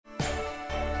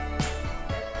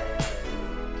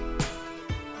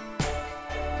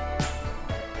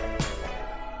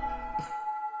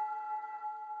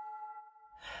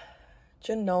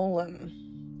Jenolan.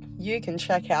 You can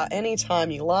check out any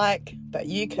time you like, but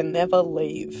you can never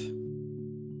leave.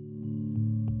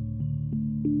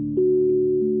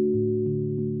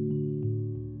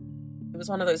 It was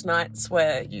one of those nights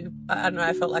where I don't know,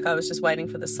 I felt like I was just waiting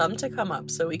for the sun to come up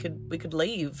so we could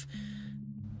leave.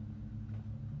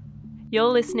 You're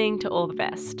listening to All the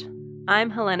Best. I'm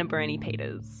Helena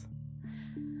Burney-Peters.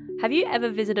 Have you ever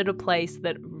visited a place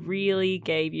that really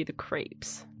gave you the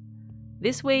creeps?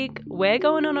 This week, we're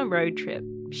going on a road trip,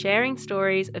 sharing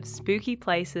stories of spooky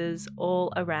places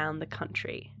all around the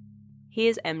country.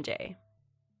 Here's MJ.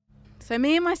 So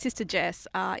me and my sister Jess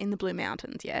are in the Blue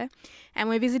Mountains, yeah? And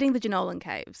we're visiting the Jenolan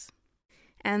Caves.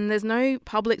 And there's no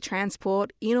public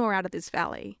transport in or out of this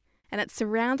valley. And it's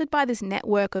surrounded by this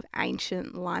network of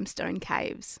ancient limestone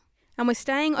caves. And we're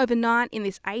staying overnight in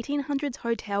this 1800s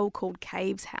hotel called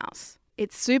Caves House.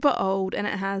 It's super old and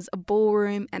it has a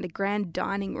ballroom and a grand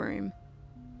dining room.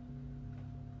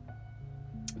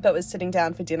 But was sitting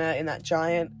down for dinner in that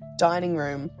giant dining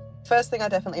room. First thing I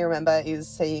definitely remember is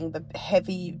seeing the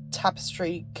heavy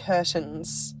tapestry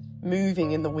curtains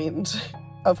moving in the wind,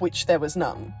 of which there was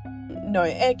none. No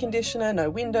air conditioner, no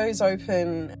windows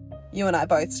open. You and I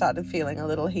both started feeling a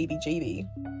little heebie-jeebie.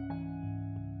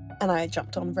 And I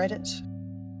jumped on Reddit.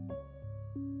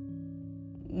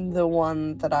 The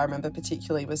one that I remember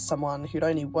particularly was someone who'd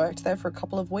only worked there for a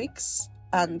couple of weeks,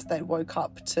 and they woke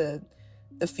up to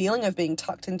the feeling of being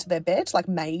tucked into their bed, like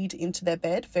made into their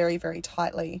bed very, very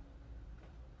tightly.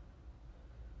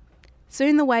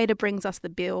 Soon the waiter brings us the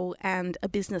bill and a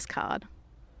business card.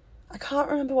 I can't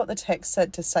remember what the text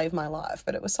said to save my life,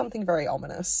 but it was something very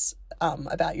ominous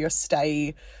about your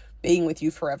stay being with you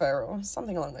forever or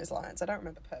something along those lines. I don't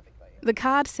remember perfectly. The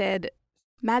card said,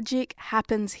 "Magic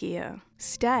happens here.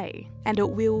 Stay, and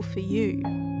it will for you."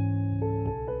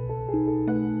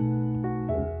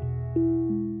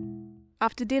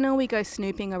 After dinner, we go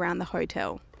snooping around the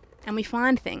hotel, and we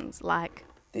find things like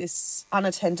this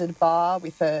unattended bar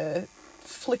with a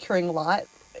flickering light.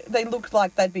 They looked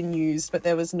like they'd been used, but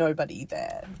there was nobody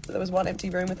there. There was one empty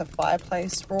room with a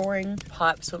fireplace roaring.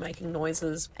 Pipes were making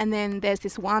noises. And then there's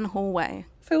this one hallway.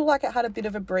 I feel like it had a bit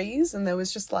of a breeze, and there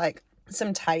was just like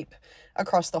some tape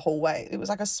across the hallway. It was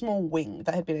like a small wing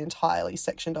that had been entirely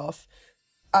sectioned off.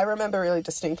 I remember really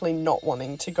distinctly not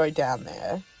wanting to go down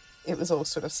there. It was all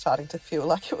sort of starting to feel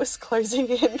like it was closing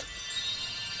in.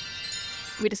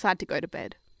 We decide to go to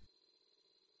bed.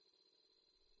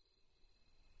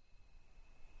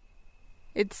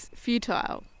 It's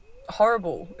futile.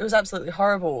 Horrible. It was absolutely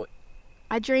horrible.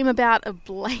 I dream about a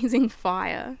blazing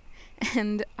fire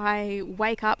and I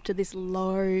wake up to this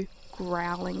low,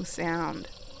 growling sound.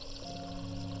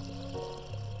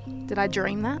 Did I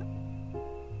dream that?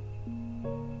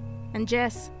 And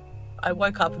Jess? I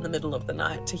woke up in the middle of the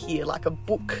night to hear like a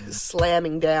book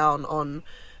slamming down on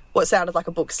what sounded like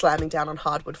a book slamming down on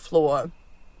hardwood floor.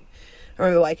 I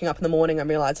remember waking up in the morning and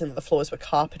realising that the floors were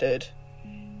carpeted.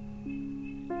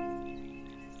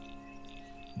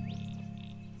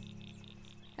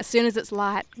 As soon as it's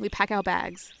light, we pack our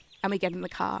bags and we get in the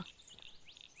car.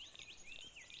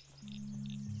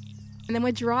 And then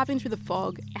we're driving through the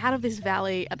fog out of this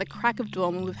valley at the crack of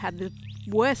dawn when we've had the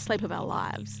worst sleep of our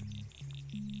lives.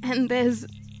 And there's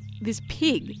this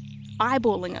pig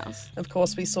eyeballing us. Of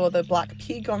course, we saw the black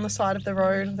pig on the side of the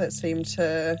road that seemed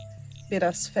to bid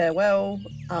us farewell,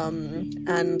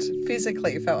 and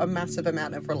physically felt a massive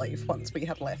amount of relief once we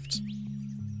had left.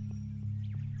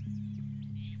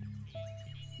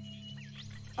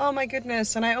 Oh my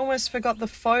goodness, and I almost forgot the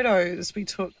photos we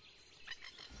took.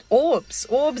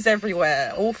 Orbs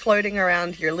everywhere, all floating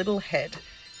around your little head.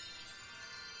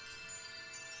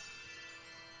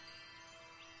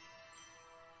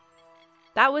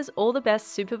 That was All the Best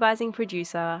supervising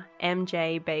producer,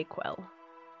 MJ Bakewell.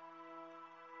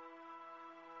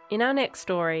 In our next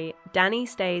story, Danny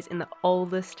stays in the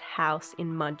oldest house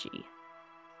in Mudgee,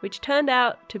 which turned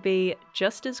out to be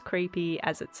just as creepy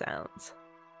as it sounds.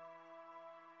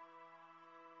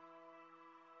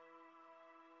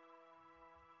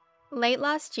 Late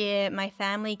last year, my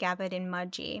family gathered in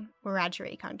Mudgee,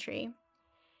 Wiradjuri country.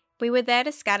 We were there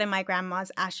to scatter my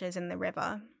grandma's ashes in the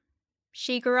river.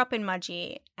 She grew up in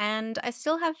Mudgee, and I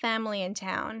still have family in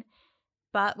town,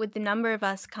 but with the number of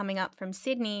us coming up from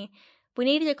Sydney, we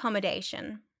needed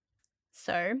accommodation.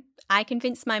 So I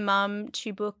convinced my mum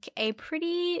to book a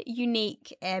pretty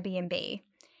unique Airbnb,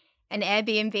 an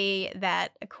Airbnb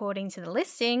that, according to the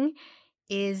listing,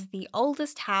 is the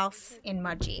oldest house in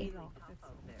Mudgee.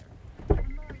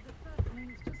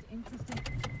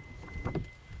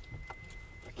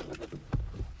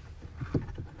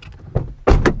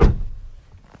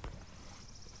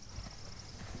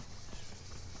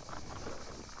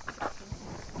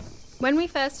 When we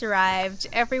first arrived,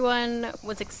 everyone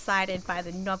was excited by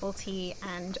the novelty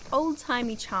and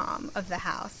old-timey charm of the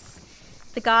house.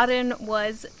 The garden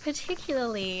was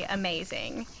particularly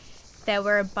amazing. There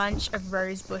were a bunch of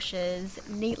rose bushes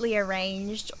neatly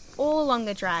arranged all along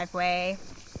the driveway.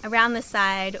 Around the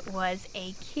side was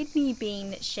a kidney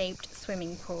bean-shaped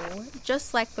swimming pool,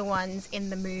 just like the ones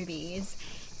in the movies.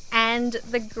 And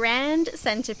the grand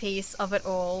centerpiece of it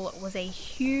all was a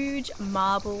huge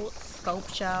marble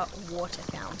sculpture water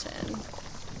fountain.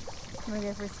 Want to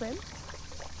go for a swim?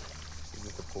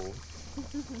 With the pool.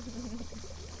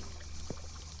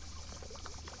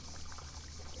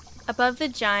 Above the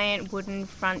giant wooden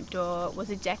front door was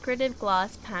a decorative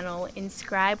glass panel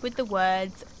inscribed with the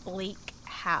words Bleak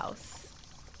House,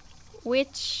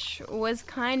 which was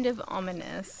kind of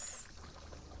ominous.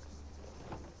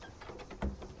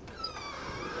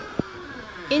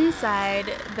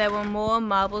 Inside, there were more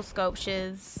marble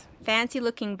sculptures,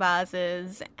 fancy-looking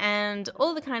vases, and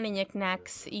all the kind of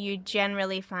knickknacks you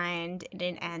generally find in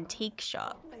an antique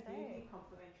shop. Okay,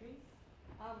 complimentary.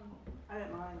 I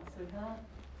don't mind, sweetheart.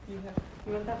 You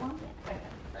want that one? Okay.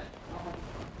 I'll have this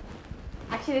one.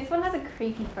 Actually, this one has a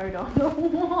creepy photo on the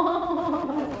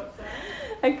wall.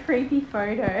 A creepy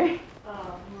photo.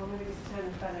 Oh, well, maybe just turn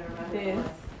the photo around. This.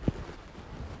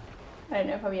 I don't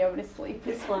know if I'll be able to sleep.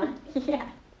 This one? Yeah.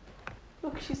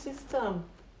 Look, she's just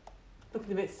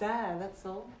looking a bit sad, that's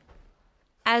all.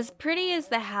 As pretty as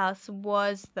the house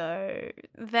was, though,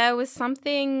 there was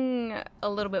something a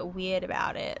little bit weird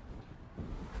about it.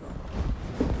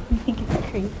 You think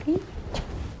it's creepy?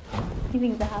 You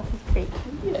think the house is creepy?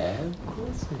 Yeah, of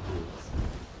course it is.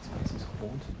 This place is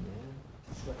haunted, man.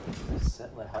 It's like the most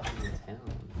settler house in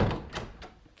town.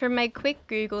 From my quick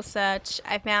Google search,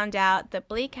 I found out that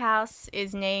Bleak House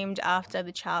is named after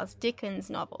the Charles Dickens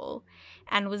novel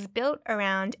and was built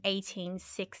around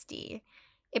 1860.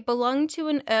 It belonged to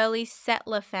an early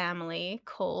settler family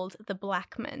called the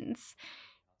Blackmans.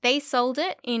 They sold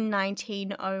it in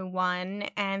 1901,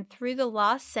 and through the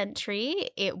last century,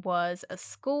 it was a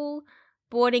school,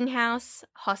 boarding house,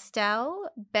 hostel,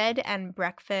 bed and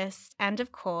breakfast, and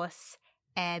of course,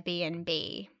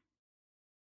 Airbnb.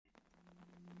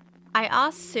 I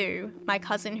asked Sue, my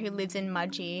cousin who lives in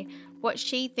Mudgee, what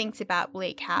she thinks about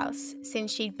Bleak House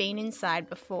since she'd been inside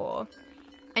before.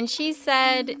 And she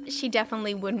said she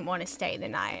definitely wouldn't want to stay the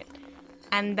night,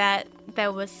 and that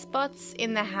there were spots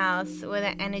in the house where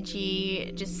the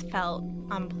energy just felt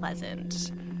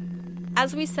unpleasant.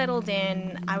 As we settled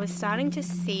in, I was starting to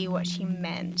see what she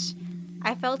meant.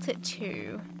 I felt it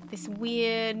too, this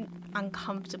weird,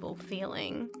 uncomfortable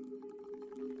feeling.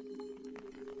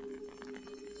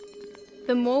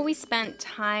 The more we spent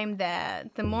time there,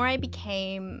 the more I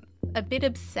became a bit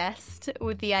obsessed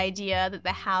with the idea that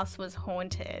the house was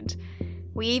haunted.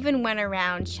 We even went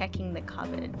around checking the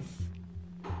cupboards.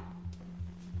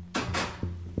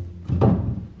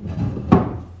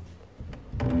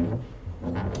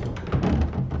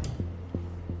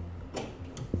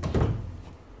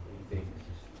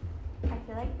 I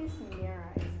feel like this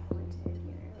mirror is haunted,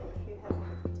 you know, like who hasn't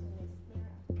looked in this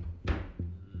mirror?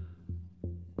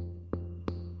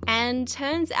 And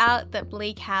turns out that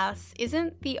Bleak House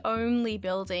isn't the only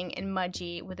building in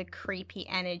Mudgee with a creepy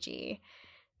energy.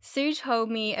 Sue told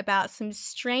me about some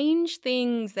strange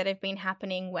things that have been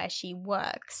happening where she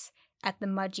works, at the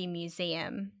Mudgee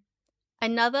Museum.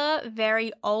 Another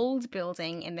very old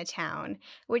building in the town,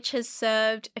 which has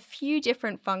served a few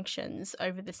different functions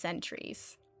over the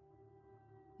centuries.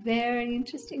 Very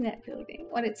interesting, that building.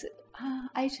 What is it?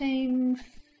 1850s,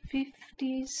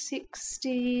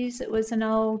 60s. It was an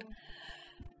old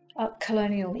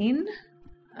colonial inn,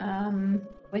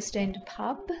 West End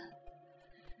pub.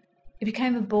 It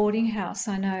became a boarding house,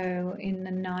 I know, in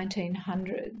the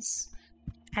 1900s.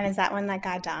 And is that when that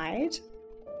guy died?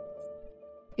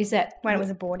 Is that... When it was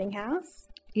a boarding house?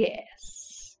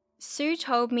 Yes. Sue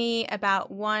told me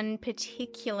about one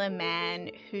particular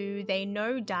man who they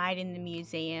know died in the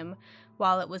museum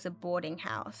while it was a boarding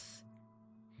house.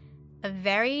 A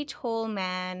very tall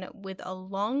man with a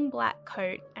long black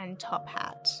coat and top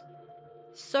hat.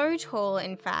 So tall,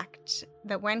 in fact,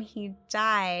 that when he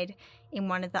died in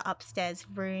one of the upstairs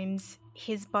rooms,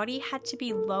 his body had to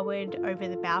be lowered over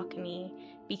the balcony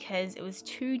because it was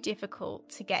too difficult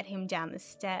to get him down the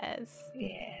stairs.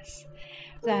 Yes.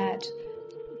 That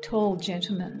tall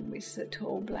gentleman with the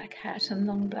tall black hat and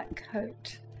long black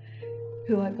coat,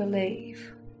 who I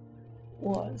believe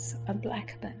was a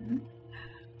Blackman.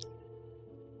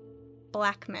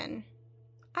 Blackman.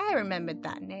 I remembered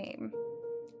that name.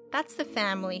 That's the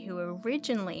family who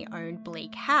originally owned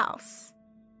Bleak House.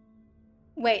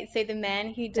 Wait, so the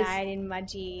man who died in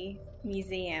Mudgee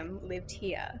museum lived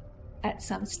here. At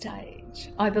some stage,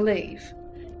 I believe.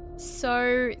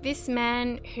 So, this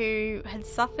man who had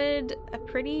suffered a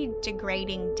pretty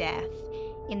degrading death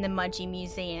in the Mudgee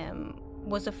Museum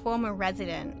was a former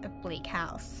resident of Bleak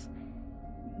House.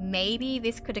 Maybe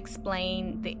this could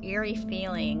explain the eerie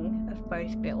feeling of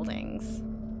both buildings.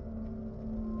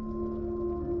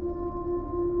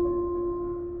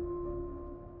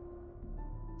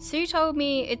 Sue told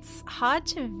me it's hard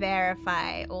to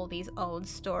verify all these old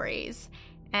stories,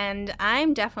 and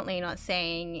I'm definitely not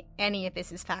saying any of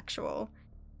this is factual.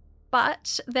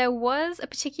 But there was a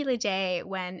particular day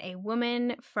when a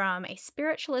woman from a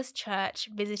spiritualist church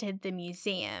visited the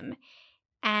museum,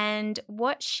 and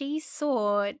what she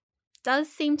saw does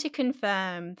seem to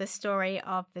confirm the story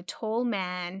of the tall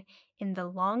man in the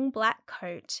long black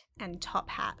coat and top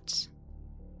hat.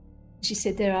 She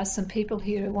said, there are some people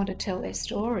here who want to tell their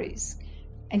stories.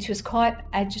 And she was quite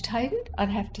agitated, I'd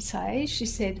have to say. She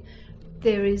said,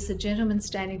 there is a gentleman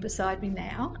standing beside me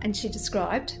now, and she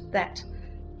described that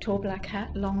tall black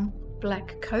hat, long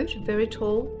black coat, very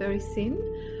tall, very thin.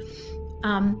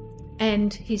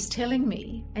 And he's telling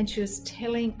me, and she was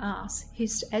telling us,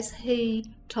 as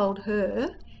he told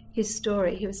her his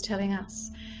story, he was telling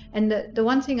us. And the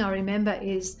one thing I remember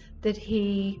is that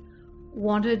he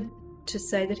wanted to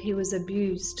say that he was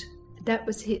abused. That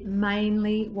was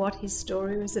mainly what his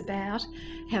story was about,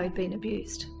 how he'd been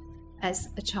abused as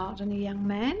a child and a young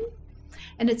man.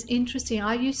 And it's interesting,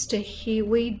 I used to hear,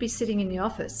 we'd be sitting in the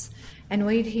office and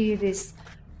we'd hear this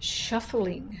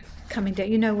shuffling coming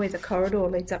down, you know where the corridor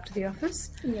leads up to the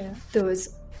office? Yeah. There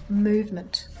was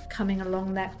movement coming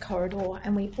along that corridor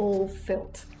and we all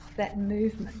felt that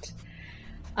movement.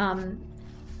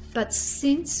 But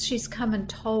since she's come and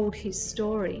told his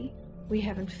story, we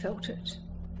haven't felt it.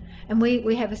 And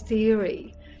we have a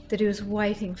theory that he was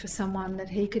waiting for someone that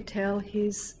he could tell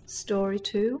his story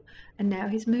to, and now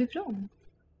he's moved on.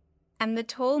 And the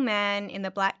tall man in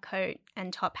the black coat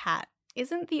and top hat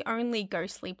isn't the only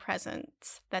ghostly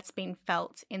presence that's been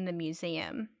felt in the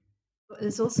museum.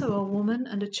 There's also a woman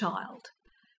and a child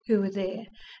who were there,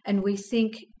 and we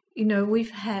think, you know,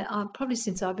 we've had, probably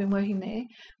since I've been working there,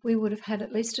 we would have had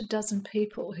at least a dozen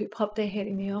people who pop their head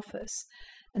in the office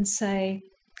and say,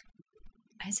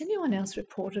 has anyone else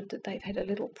reported that they've had a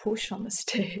little push on the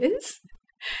stairs?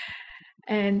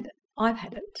 And I've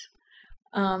had it.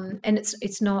 And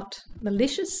it's not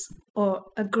malicious or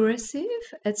aggressive.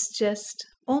 It's just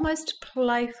almost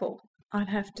playful, I'd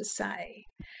have to say.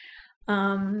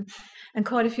 And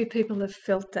quite a few people have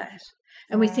felt that.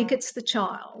 And we think it's the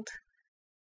child.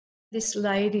 This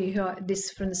lady,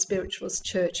 from the spiritualist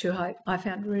church, who I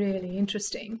found really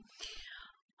interesting,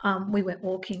 we went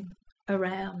walking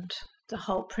around the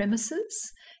whole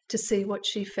premises to see what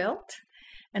she felt.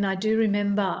 And I do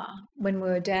remember when we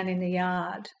were down in the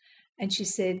yard and she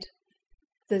said,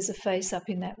 there's a face up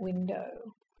in that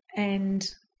window. And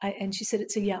she said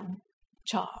it's a young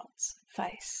child's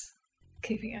face,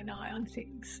 keeping an eye on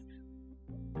things.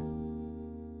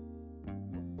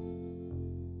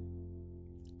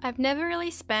 I've never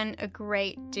really spent a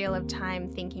great deal of time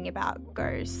thinking about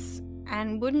ghosts,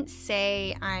 and wouldn't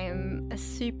say I'm a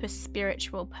super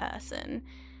spiritual person,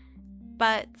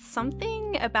 but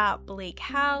something about Bleak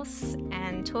House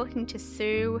and talking to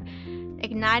Sue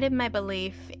ignited my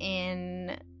belief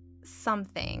in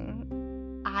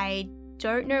something. I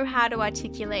don't know how to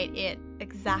articulate it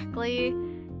exactly.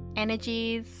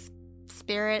 Energies,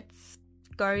 spirits,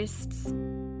 ghosts,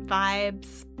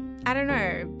 vibes, I don't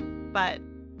know, but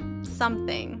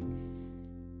something.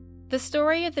 The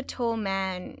story of the tall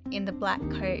man in the black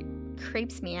coat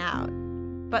creeps me out,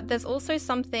 but there's also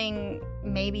something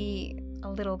maybe a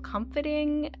little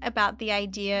comforting about the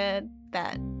idea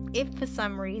that if for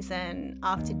some reason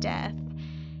after death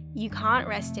you can't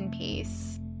rest in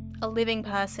peace, a living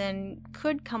person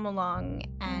could come along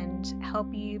and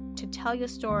help you to tell your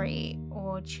story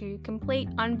or to complete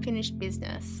unfinished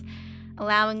business,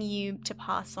 allowing you to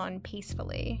pass on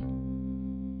peacefully.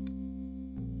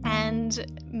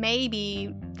 And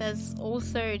maybe there's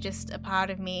also just a part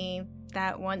of me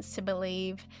that wants to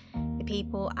believe the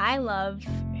people I love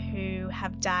who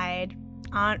have died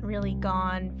aren't really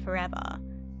gone forever.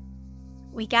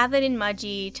 We gathered in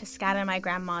Mudgee to scatter my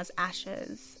grandma's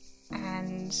ashes,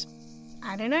 and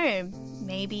I don't know,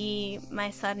 maybe my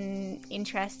sudden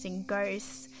interest in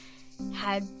ghosts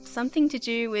had something to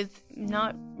do with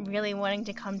not really wanting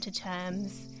to come to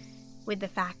terms with the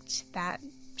fact that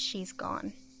she's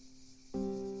gone.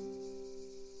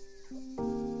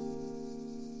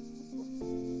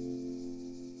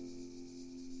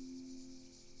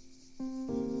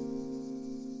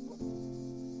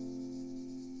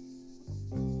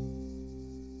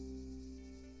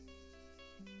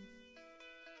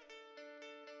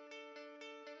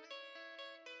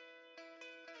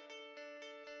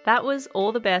 That was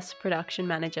All the Best production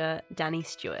manager Danny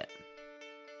Stewart.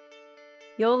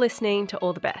 You're listening to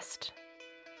All the Best.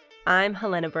 I'm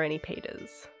Helena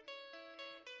Broney-Peters.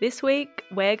 This week,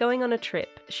 we're going on a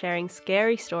trip sharing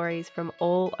scary stories from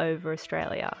all over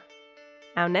Australia.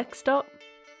 Our next stop,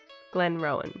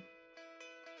 Glenrowan.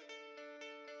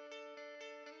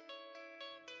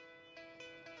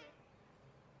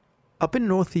 Up in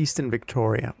northeastern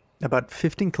Victoria, about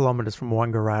 15 kilometres from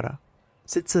Wangaratta,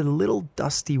 sits a little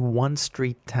dusty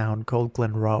one-street town called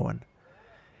Glenrowan.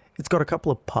 It's got a couple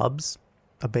of pubs,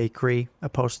 a bakery, a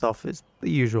post office, the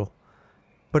usual.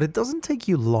 But it doesn't take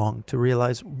you long to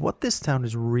realise what this town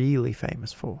is really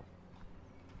famous for.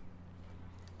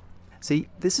 See,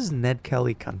 this is Ned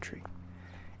Kelly country,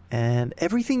 and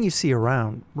everything you see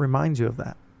around reminds you of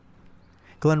that.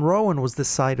 Glenrowan was the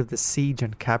site of the siege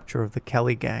and capture of the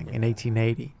Kelly gang in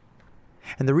 1880.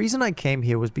 And the reason I came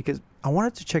here was because I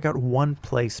wanted to check out one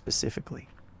place specifically.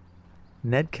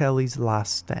 Ned Kelly's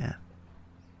last stand.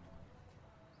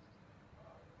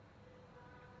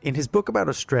 In his book about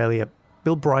Australia,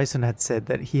 Bill Bryson had said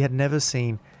that he had never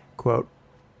seen, quote,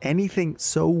 anything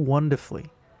so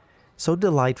wonderfully, so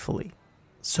delightfully,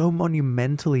 so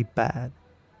monumentally bad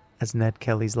as Ned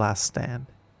Kelly's last stand.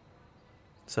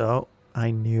 So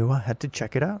I knew I had to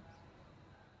check it out.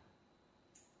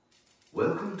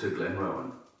 Welcome to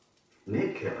Glenrowan.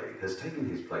 Ned Kelly has taken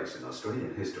his place in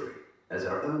Australian history as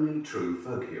our only true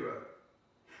folk hero.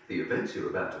 The events you're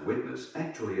about to witness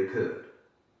actually occurred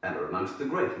and are amongst the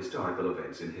great historical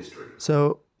events in history.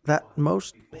 So that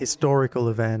most historical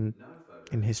event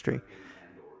in history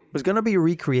was going to be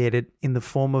recreated in the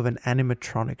form of an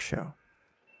animatronic show.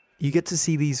 You get to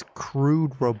see these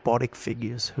crude robotic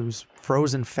figures whose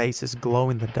frozen faces glow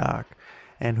in the dark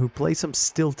and who play some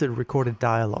stilted recorded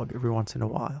dialogue every once in a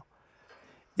while.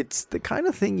 It's the kind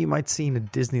of thing you might see in a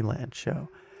Disneyland show,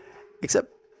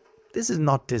 except this is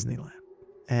not Disneyland,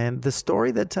 and the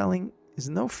story they're telling is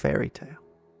no fairy tale.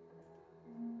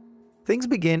 Things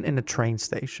begin in a train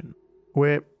station,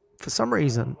 where, for some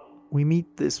reason, we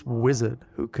meet this wizard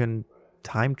who can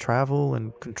time travel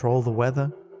and control the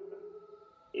weather.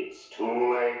 It's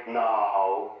too late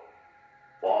now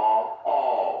for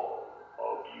all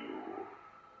of you.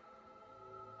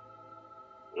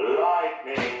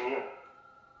 Lightning!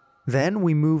 Then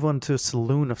we move on to a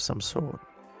saloon of some sort,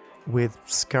 with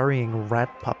scurrying rat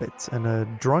puppets and a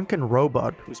drunken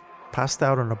robot who's passed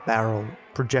out on a barrel,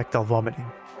 projectile vomiting.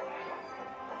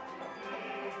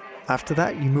 After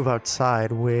that, you move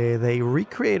outside, where they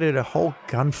recreated a whole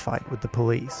gunfight with the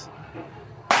police.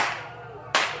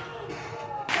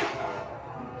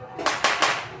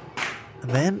 And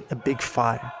then a big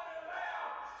fire.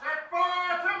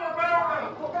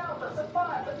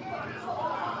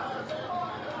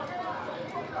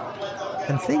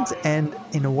 And things end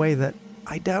in a way that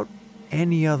I doubt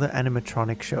any other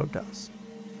animatronic show does.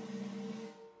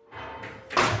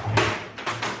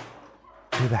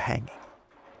 With a hanging.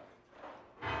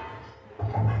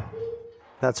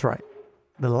 That's right.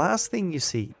 The last thing you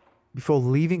see before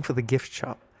leaving for the gift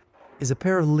shop is a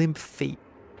pair of limp feet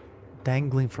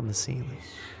dangling from the ceiling.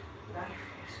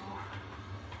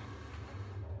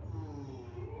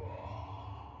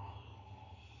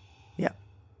 Yeah,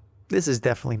 this is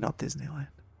definitely not Disneyland.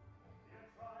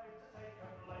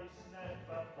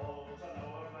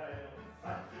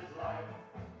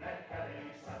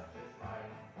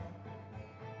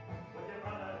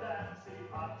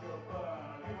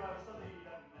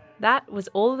 That was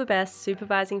All the Best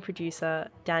supervising producer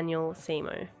Daniel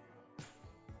Seymour.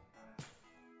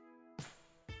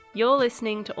 You're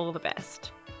listening to All the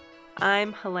Best.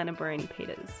 I'm Helena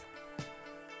Broney-Peters.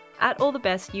 At All the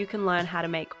Best, you can learn how to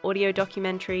make audio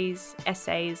documentaries,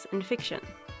 essays, and fiction.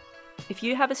 If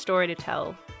you have a story to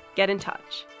tell, get in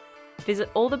touch.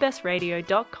 Visit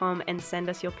allthebestradio.com and send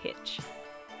us your pitch.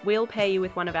 We'll pair you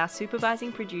with one of our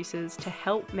supervising producers to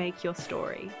help make your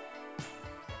story.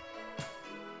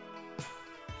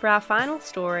 For our final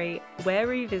story, we're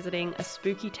revisiting a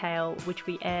spooky tale which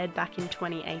we aired back in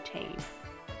 2018,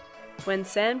 when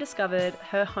Sam discovered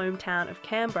her hometown of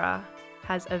Canberra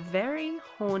has a very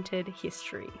haunted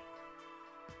history.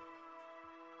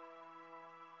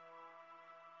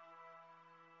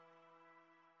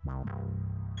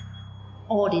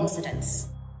 Odd incidents.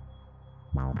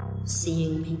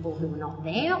 Seeing people who were not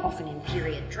there, often in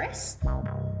period dress.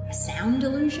 Sound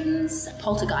illusions,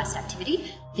 poltergeist activity,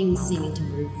 things seeming to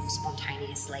move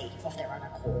spontaneously of their own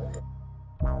accord.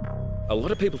 A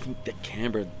lot of people think that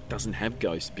Canberra doesn't have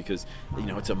ghosts because,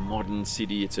 it's a modern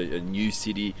city, it's a new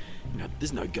city,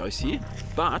 there's no ghosts here.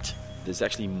 But there's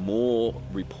actually more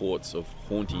reports of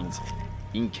hauntings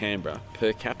in Canberra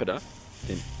per capita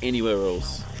than anywhere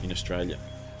else in Australia.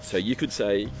 So you could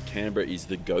say Canberra is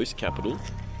the ghost capital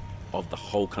of the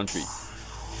whole country.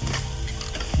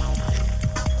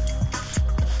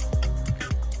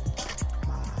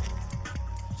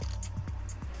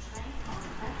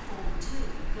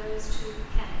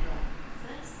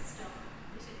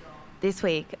 This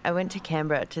week, I went to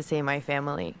Canberra to see my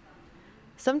family.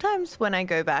 Sometimes when I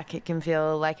go back, it can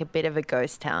feel like a bit of a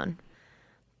ghost town.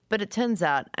 But it turns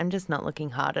out I'm just not looking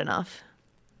hard enough.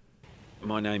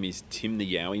 My name is Tim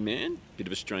the Yowie Man. Bit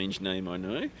of a strange name, I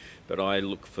know. But I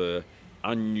look for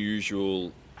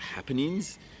unusual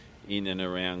happenings in and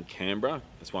around Canberra.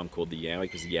 That's why I'm called the Yowie,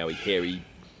 because the Yowie, hairy,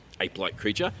 ape-like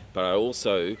creature. But I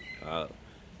also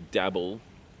dabble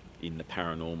in the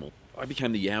paranormal. I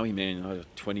became the Yowie Man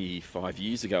 25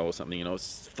 years ago or something, and I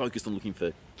was focused on looking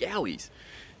for Yowies,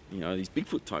 these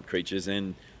Bigfoot type creatures,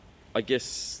 and I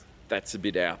guess that's a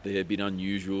bit out there, a bit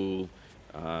unusual.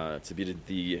 It's a bit of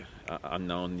the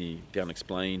unknown, the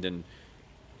unexplained, and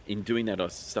in doing that I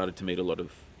started to meet a lot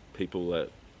of people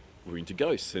that were into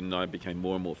ghosts, and I became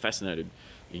more and more fascinated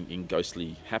in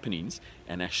ghostly happenings.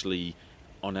 And actually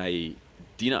on a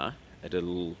dinner at a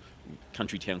little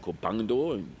country town called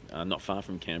Bungendore, not far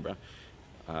from Canberra,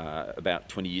 about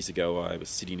 20 years ago, I was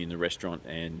sitting in the restaurant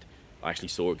and I actually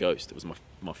saw a ghost. It was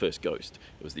my first ghost.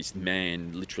 It was this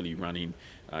man literally running.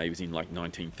 He was in like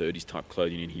 1930s type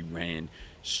clothing, and he ran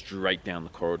straight down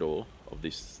the corridor of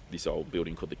this old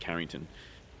building called the Carrington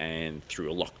and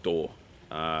through a locked door.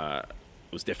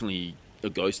 It was definitely a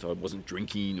ghost. I wasn't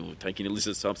drinking or taking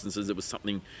illicit substances. It was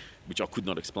something which I could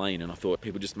not explain, and I thought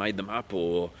people just made them up,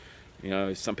 or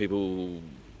some people,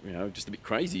 just a bit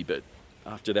crazy. But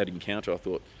after that encounter, I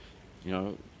thought,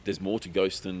 there's more to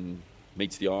ghosts than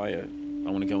meets the eye.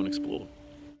 I want to go and explore.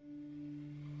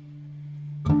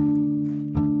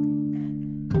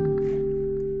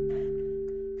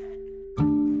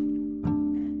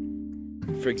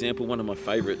 For example, one of my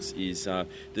favourites is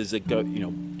there's a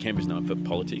Canberra's known for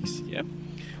politics. Yeah,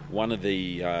 one of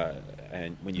the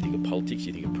and when you think of politics,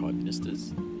 you think of prime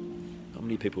ministers. Not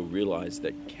many people realise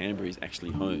that Canberra is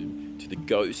actually home to the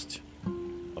ghost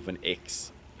of an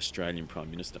ex-Australian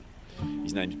Prime Minister.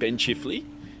 His name's Ben Chifley.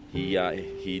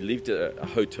 He lived at a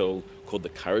hotel called the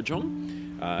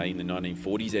Currajong in the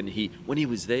 1940s, and when he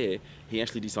was there, he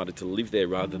actually decided to live there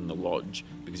rather than the lodge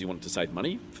because he wanted to save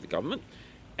money for the government.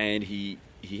 And he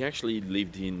actually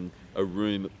lived in a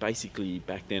room. Basically,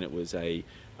 back then it was a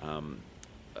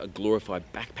glorified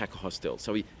backpacker hostel.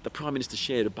 So the Prime Minister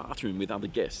shared a bathroom with other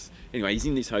guests. Anyway, he's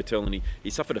in this hotel, and he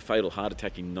suffered a fatal heart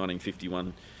attack in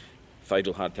 1951.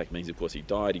 Fatal heart attack means, of course, he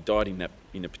died. He died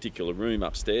in a particular room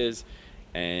upstairs.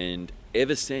 And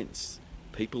ever since,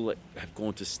 people that have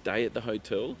gone to stay at the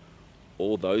hotel,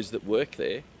 or those that work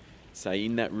there, say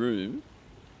in that room,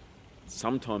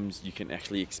 sometimes you can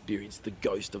actually experience the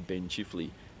ghost of Ben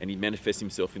Chifley, and he manifests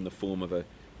himself in the form of a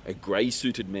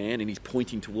grey-suited man, and he's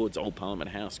pointing towards Old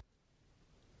Parliament House.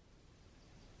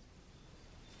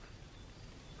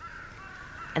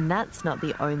 And that's not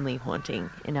the only haunting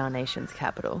in our nation's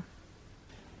capital.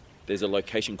 There's a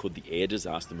location called the Air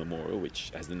Disaster Memorial,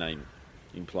 which, as the name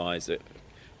implies, a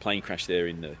plane crash there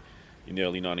in the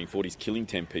early 1940s, killing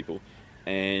 10 people.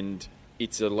 And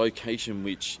it's a location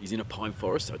which is in a pine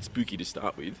forest, so it's spooky to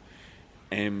start with.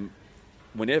 And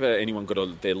whenever anyone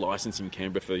got their licence in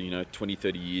Canberra for 20,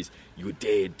 30 years, you were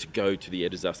dared to go to the Air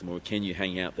Disaster Memorial. Can you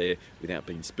hang out there without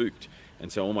being spooked?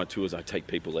 And so on my tours, I take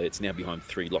people there. It's now behind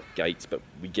 3 locked gates, but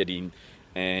we get in,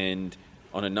 and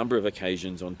on a number of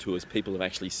occasions on tours, people have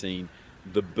actually seen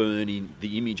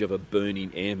the image of a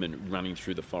burning airman running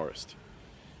through the forest.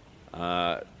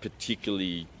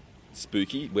 Particularly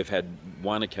spooky. We've had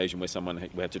one occasion where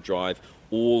we had to drive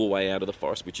all the way out of the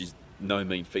forest, which is no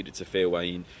mean feat. It's a fair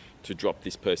way in, to drop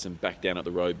this person back down at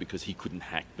the road because he couldn't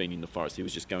hack being in the forest. He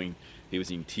was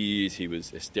in tears, he was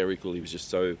hysterical, he was just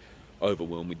so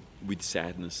overwhelmed with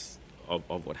sadness of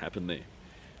what happened there.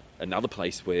 Another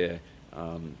place where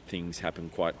things happen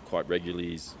quite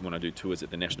regularly is when I do tours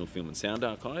at the National Film and Sound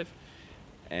Archive,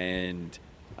 and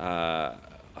I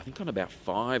think on about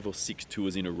 5 or 6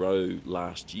 tours in a row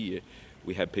last year,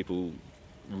 we had people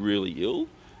really ill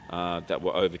that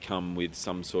were overcome with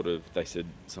some sort of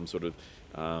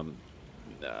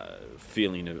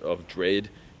feeling of dread,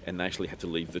 and they actually had to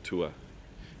leave the tour.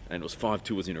 And it was 5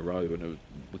 tours in a row, and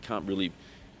we can't really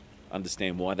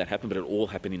understand why that happened, but it all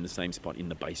happened in the same spot in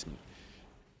the basement.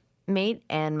 Meet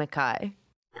Anne Mackay.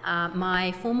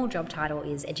 My formal job title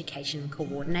is Education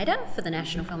Coordinator for the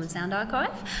National Film and Sound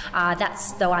Archive.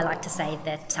 That's, though I like to say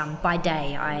that by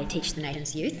day I teach the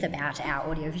nation's youth about our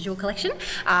audiovisual collection,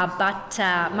 but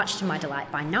much to my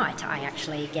delight, by night I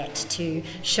actually get to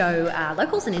show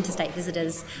locals and interstate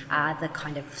visitors the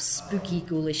kind of spooky,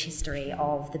 ghoulish history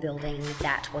of the building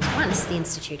that was once the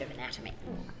Institute of Anatomy.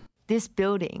 This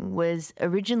building was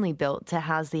originally built to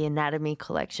house the anatomy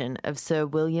collection of Sir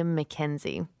William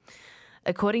Mackenzie.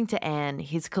 According to Anne,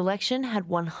 his collection had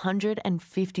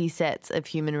 150 sets of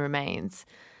human remains,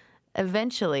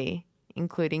 eventually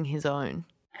including his own.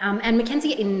 And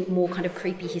Mackenzie, in more kind of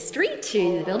creepy history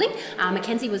to the building,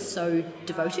 Mackenzie was so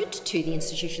devoted to the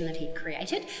institution that he'd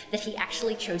created that he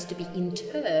actually chose to be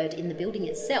interred in the building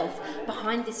itself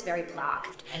behind this very plaque.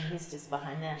 And he's just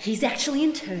behind there. He's actually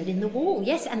interred in the wall,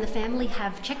 yes, and the family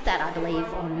have checked that, I believe,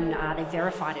 they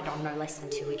verified it on no less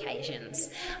than 2 occasions.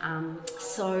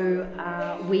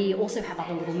 We also have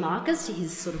other little markers to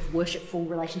his sort of worshipful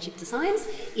relationship to science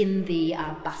in the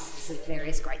busts of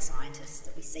various great scientists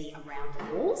that we see around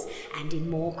the wall. And in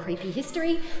more creepy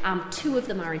history, 2 of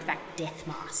them are in fact death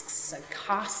masks, so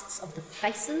casts of the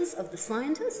faces of the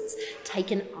scientists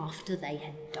taken after they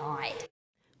had died.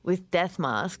 With death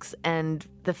masks and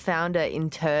the founder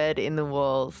interred in the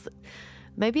walls,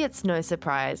 maybe it's no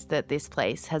surprise that this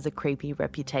place has a creepy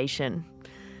reputation.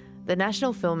 The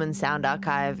National Film and Sound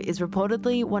Archive is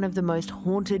reportedly one of the most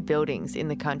haunted buildings in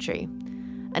the country.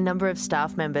 A number of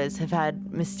staff members have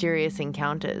had mysterious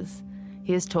encounters.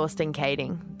 Here's Torsten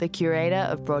Kading, the curator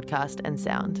of broadcast and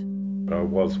sound. I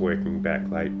was working back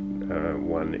late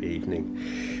one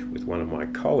evening with one of my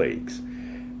colleagues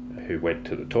who went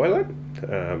to the toilet.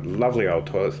 Lovely old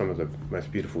toilet, some of the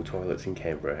most beautiful toilets in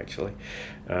Canberra actually,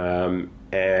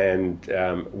 and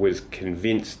was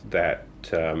convinced that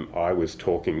I was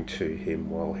talking to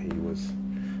him while he was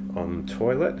on the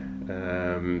toilet.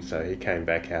 So he came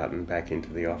back out and back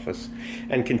into the office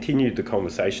and continued the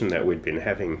conversation that we'd been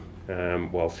having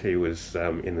whilst he was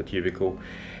in the cubicle,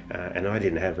 and I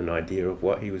didn't have an idea of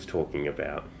what he was talking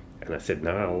about. And I said,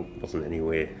 no, I wasn't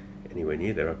anywhere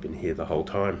near there. I've been here the whole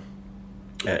time.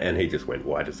 And he just went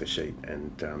white as a sheet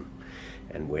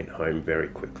and went home very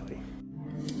quickly.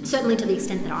 Certainly to the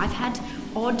extent that I've had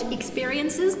odd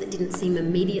experiences that didn't seem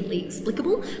immediately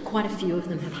explicable, quite a few of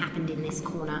them have happened in this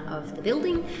corner of the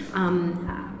building,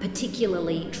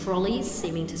 particularly trolleys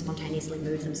seeming to spontaneously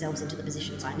move themselves into the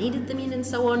positions I needed them in and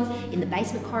so on, in the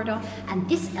basement corridor. And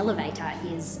this elevator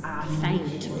is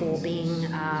famed for being,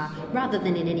 rather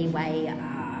than in any way,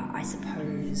 I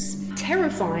suppose,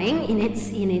 terrifying in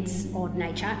its odd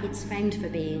nature, it's famed for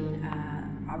being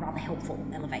a rather helpful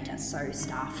elevator, so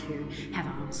staff who have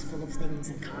arms full of things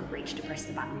and can't reach to press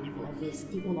the button, it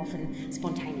will often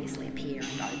spontaneously appear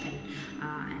and open,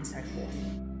 and so forth.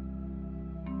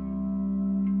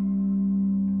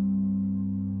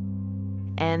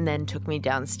 Anne then took me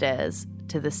downstairs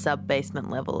to the sub-basement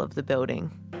level of the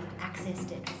building.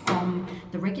 Accessed it from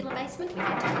the regular basement. We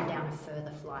had to come down a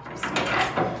further flight of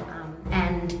stairs.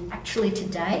 And actually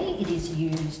today it is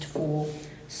used for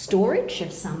storage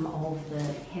of some of the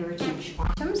heritage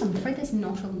items. I'm afraid there's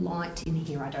not a light in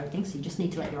here, I don't think, so you just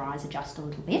need to let your eyes adjust a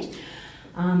little bit.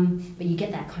 But you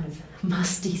get that kind of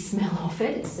musty smell off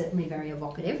it. It's certainly very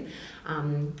evocative.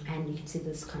 And you can see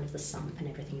there's kind of the sump and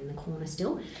everything in the corner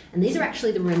still. And these are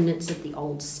actually the remnants of the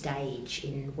old stage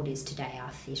in what is today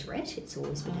our theatrette. It's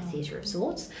always been a theatre of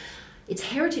sorts. It's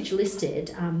heritage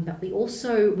listed, but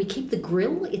we keep the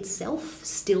grill itself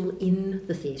still in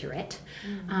the theatrette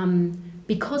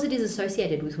because it is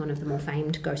associated with one of the more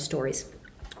famed ghost stories,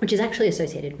 which is actually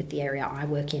associated with the area I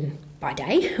work in by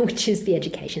day, which is the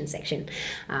education section,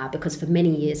 because for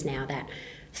many years now that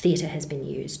theatre has been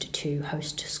used to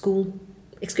host school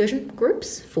excursion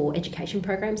groups for education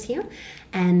programs here,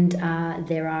 and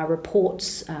there are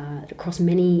reports across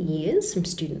many years from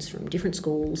students from different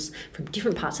schools, from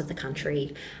different parts of the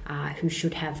country, who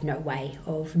should have no way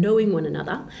of knowing one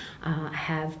another,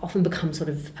 have often become sort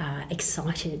of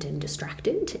excited and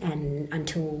distracted, and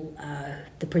until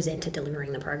the presenter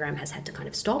delivering the program has had to kind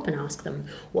of stop and ask them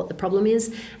what the problem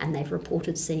is, and they've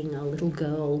reported seeing a little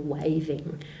girl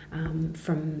waving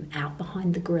from out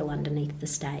behind the grill underneath the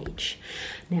stage.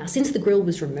 Now, since the grill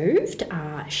was removed,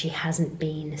 she hasn't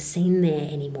been seen there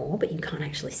anymore, but you can't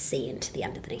actually see into the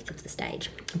underneath of the stage.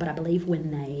 But I believe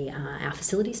when our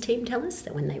facilities team tell us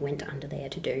that when they went under there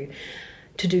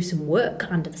to do some work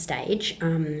under the stage,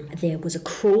 there was a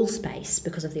crawl space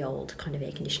because of the old kind of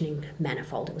air conditioning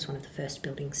manifold. It was one of the first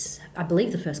buildings, I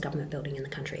believe the first government building in the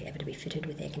country ever to be fitted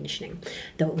with air conditioning,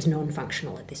 though it was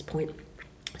non-functional at this point.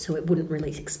 So it wouldn't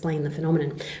really explain the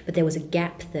phenomenon. But there was a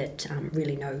gap that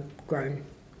really no grown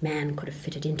man could have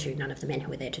fitted into. None of the men who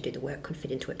were there to do the work could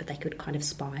fit into it, but they could kind of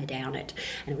spy down it.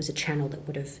 And it was a channel that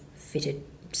would have fitted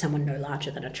someone no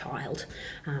larger than a child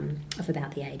of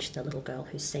about the age the little girl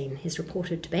who's seen is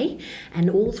reported to be. And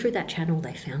all through that channel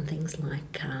they found things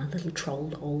like little troll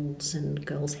dolls and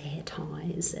girls' hair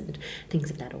ties and things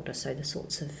of that order, so the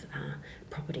sorts of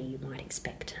property you might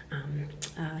expect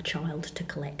a child to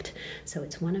collect. So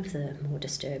it's one of the more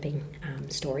disturbing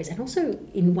stories, and also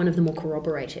in one of the more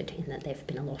corroborated, in that there have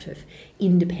been a lot of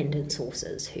independent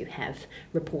sources who have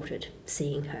reported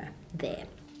seeing her there.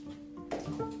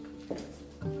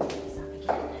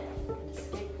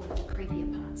 Escape one of the creepier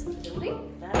parts of the building.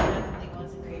 That definitely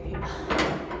was a creepy part.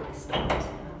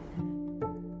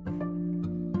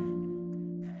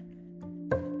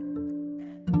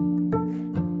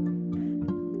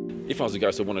 If I was a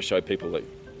ghost, I want to show people that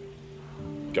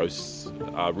ghosts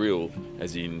are real,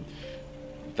 as in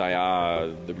they are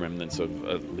the remnants of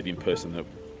a living person that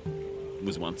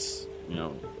was once,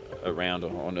 around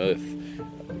on Earth.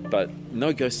 But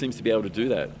no ghost seems to be able to do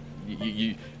that.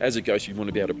 You as a ghost, you want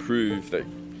to be able to prove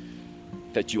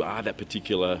that you are that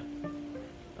particular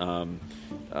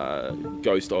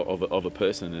ghost of a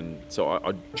person, and so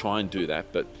I try and do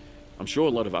that. But I'm sure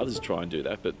a lot of others try and do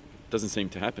that, but it doesn't seem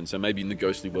to happen. So maybe in the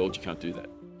ghostly world you can't do that.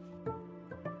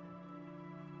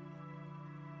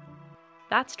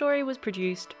 That story was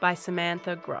produced by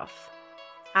Samantha Groff.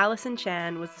 Alison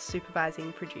Chan was the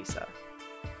supervising producer.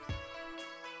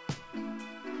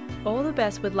 All the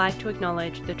Best would like to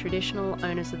acknowledge the traditional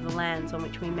owners of the lands on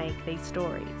which we make these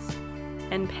stories,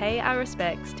 and pay our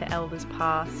respects to elders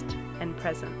past and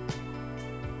present.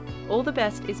 All the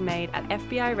Best is made at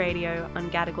FBI Radio on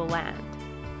Gadigal land,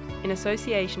 in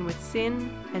association with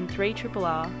SYN and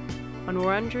 3RRR on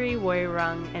Wurundjeri,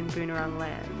 Woiwurrung and Boonwurrung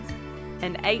lands,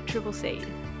 and 8CCC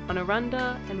on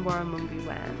Arunda and Warramungu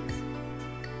lands.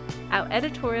 Our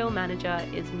editorial manager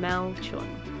is Mel Chun,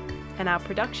 and our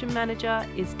production manager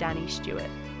is Danny Stewart.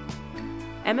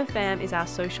 Emma Pham is our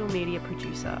social media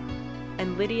producer,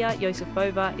 and Lydia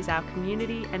Yosifova is our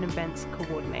community and events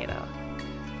coordinator.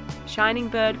 Shining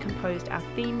Bird composed our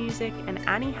theme music, and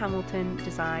Annie Hamilton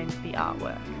designed the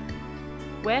artwork.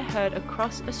 We're heard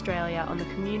across Australia on the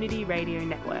Community Radio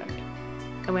Network,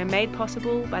 and we're made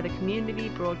possible by the Community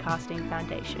Broadcasting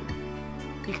Foundation.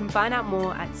 You can find out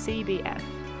more at cbf.org.au.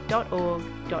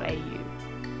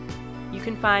 You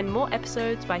can find more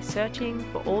episodes by searching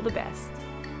for All the Best,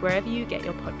 wherever you get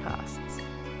your podcasts.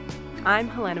 I'm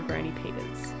Helena Baroni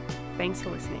Peters. Thanks for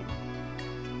listening.